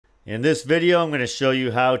In this video, I'm going to show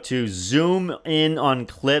you how to zoom in on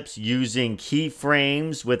clips using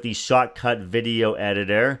keyframes with the ShotCut video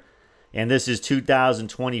editor. And this is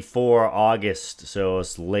 2024 August, so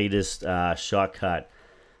it's the latest ShotCut.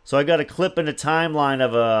 So I got a clip in the timeline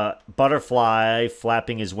of a butterfly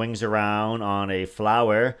flapping his wings around on a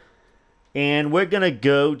flower. And we're going to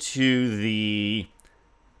go to the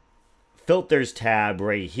filters tab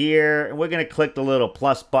right here. And we're going to click the little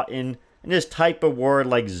plus button and just type a word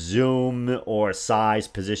like zoom or size,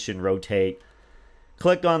 position, rotate.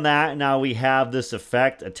 Click on that, and now we have this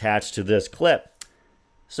effect attached to this clip.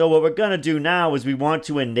 So what we're going to do now is we want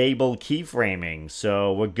to enable keyframing.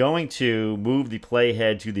 So we're going to move the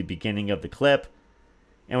playhead to the beginning of the clip,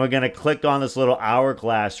 and we're going to click on this little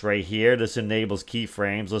hourglass right here. This enables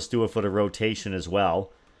keyframes. Let's do it for the rotation as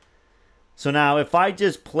well. So now if I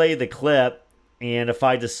just play the clip, and if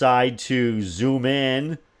I decide to zoom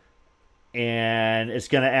in, and it's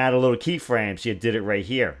going to add a little keyframe. So you did it right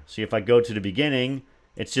here. So if I go to the beginning,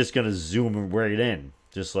 it's just going to zoom right in,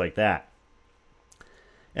 just like that.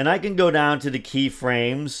 And I can go down to the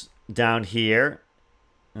keyframes down here.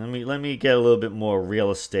 Let me get a little bit more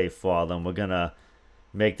real estate for them. We're going to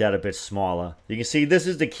make that a bit smaller. You can see this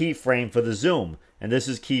is the keyframe for the zoom, and this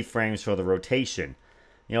is keyframes for the rotation.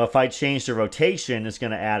 You know, if I change the rotation, it's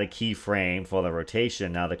going to add a keyframe for the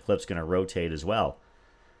rotation. Now the clip's going to rotate as well.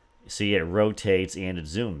 See, it rotates and it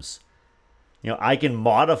zooms. You know, I can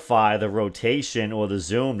modify the rotation or the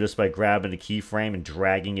zoom just by grabbing the keyframe and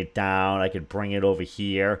dragging it down. I could bring it over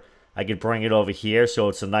here. I could bring it over here so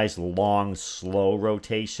it's a nice long, slow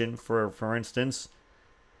rotation, for instance.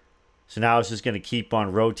 So now it's just going to keep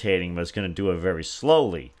on rotating, but it's going to do it very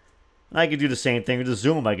slowly. And I could do the same thing with the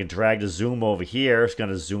zoom. I can drag the zoom over here. It's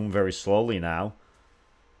going to zoom very slowly now.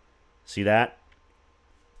 See that?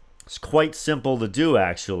 It's quite simple to do,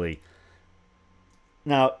 actually.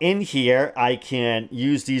 Now, in here, I can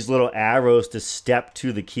use these little arrows to step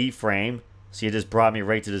to the keyframe. See, it just brought me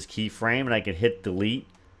right to this keyframe, and I can hit delete,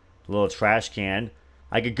 a little trash can.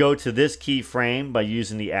 I could go to this keyframe by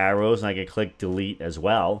using the arrows, and I can click delete as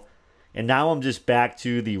well. And now I'm just back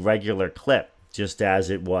to the regular clip, just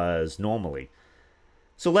as it was normally.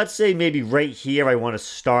 So let's say maybe right here I want to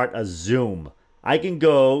start a zoom. I can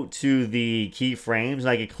go to the keyframes, and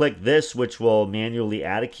I can click this, which will manually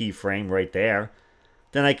add a keyframe right there.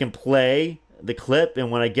 Then I can play the clip, and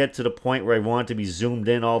when I get to the point where I want to be zoomed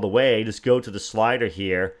in all the way, just go to the slider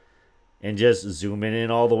here and just zoom it in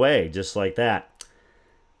all the way, just like that.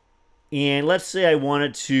 And let's say I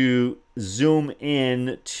wanted to zoom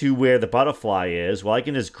in to where the butterfly is. Well, I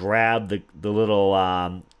can just grab the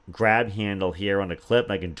little grab handle here on the clip,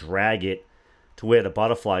 and I can drag it to where the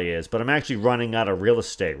butterfly is. But I'm actually running out of real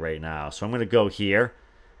estate right now. So I'm going to go here,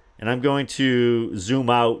 and I'm going to zoom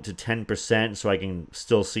out to 10% so I can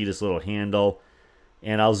still see this little handle.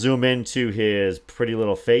 And I'll zoom into his pretty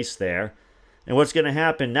little face there. And what's going to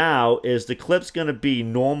happen now is the clip's going to be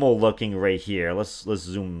normal looking right here. Let's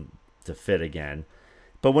zoom to fit again.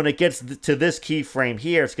 But when it gets to this keyframe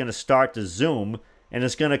here, it's going to start to zoom, and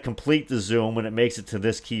it's going to complete the zoom when it makes it to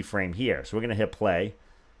this keyframe here. So we're going to hit play.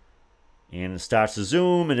 And it starts to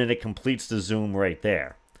zoom, and then it completes the zoom right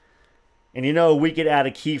there. And you know, we could add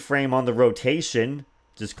a keyframe on the rotation.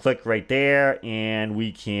 Just click right there, and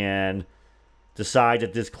we can decide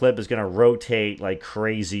that this clip is going to rotate like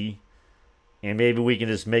crazy. And maybe we can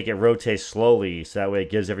just make it rotate slowly, so that way it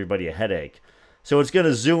gives everybody a headache. So it's going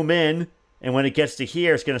to zoom in, and when it gets to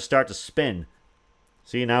here, it's going to start to spin.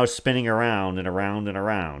 See, now it's spinning around and around and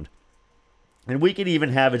around. And we could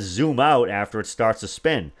even have it zoom out after it starts to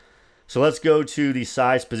spin. So let's go to the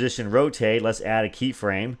size, position, rotate. Let's add a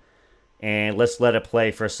keyframe. And let's let it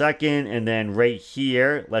play for a second. And then right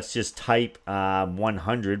here, let's just type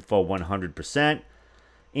 100 for 100%.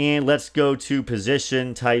 And let's go to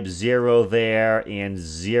position, type 0 there, and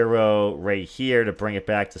 0 right here to bring it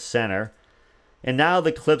back to center. And now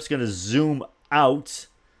the clip's going to zoom out.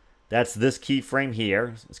 That's this keyframe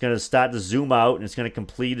here. It's going to start to zoom out, and it's going to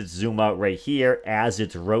complete its zoom out right here as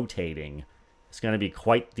it's rotating. It's going to be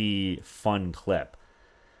quite the fun clip.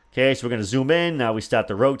 Okay, so we're going to zoom in. Now we start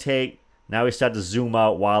to rotate. Now we start to zoom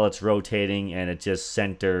out while it's rotating, and it just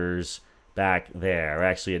centers back there.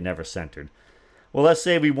 Actually, it never centered. Well, let's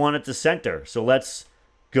say we want it to center. So let's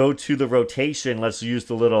go to the rotation. Let's use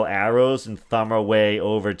the little arrows and thumb our way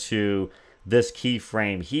over to this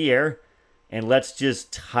keyframe here. And let's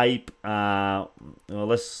just type, well,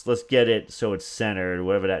 let's get it so it's centered,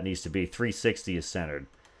 whatever that needs to be. 360 is centered.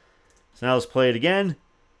 So now let's play it again.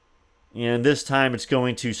 And this time it's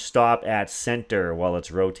going to stop at center while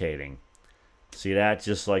it's rotating. See that?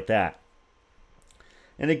 Just like that.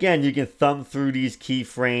 And again, you can thumb through these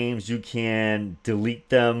keyframes. You can delete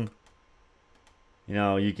them. You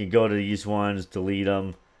know, you can go to these ones, delete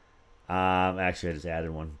them. Actually, I just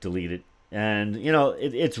added one, delete it. And, you know,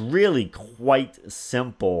 it's really quite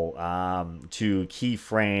simple to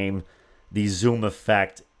keyframe the zoom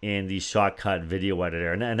effect in the ShotCut video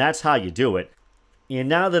editor. And that's how you do it. And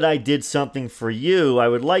now that I did something for you, I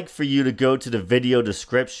would like for you to go to the video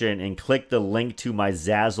description and click the link to my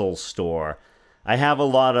Zazzle store. I have a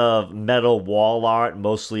lot of metal wall art,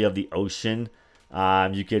 mostly of the ocean.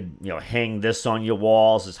 You could, you know, hang this on your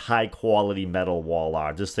walls. It's high quality metal wall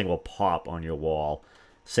art. This thing will pop on your wall.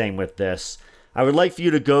 Same with this. I would like for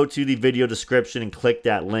you to go to the video description and click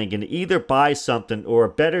that link and either buy something or,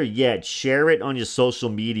 better yet, share it on your social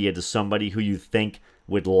media to somebody who you think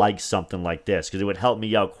would like something like this, because it would help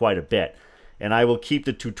me out quite a bit. And I will keep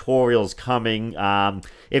the tutorials coming.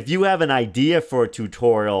 If you have an idea for a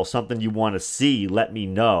tutorial, something you want to see, let me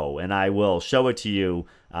know, and I will show it to you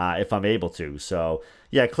if I'm able to. So,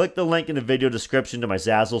 yeah, click the link in the video description to my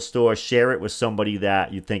Zazzle store. Share it with somebody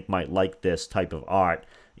that you think might like this type of art.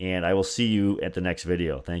 And I will see you at the next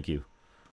video. Thank you.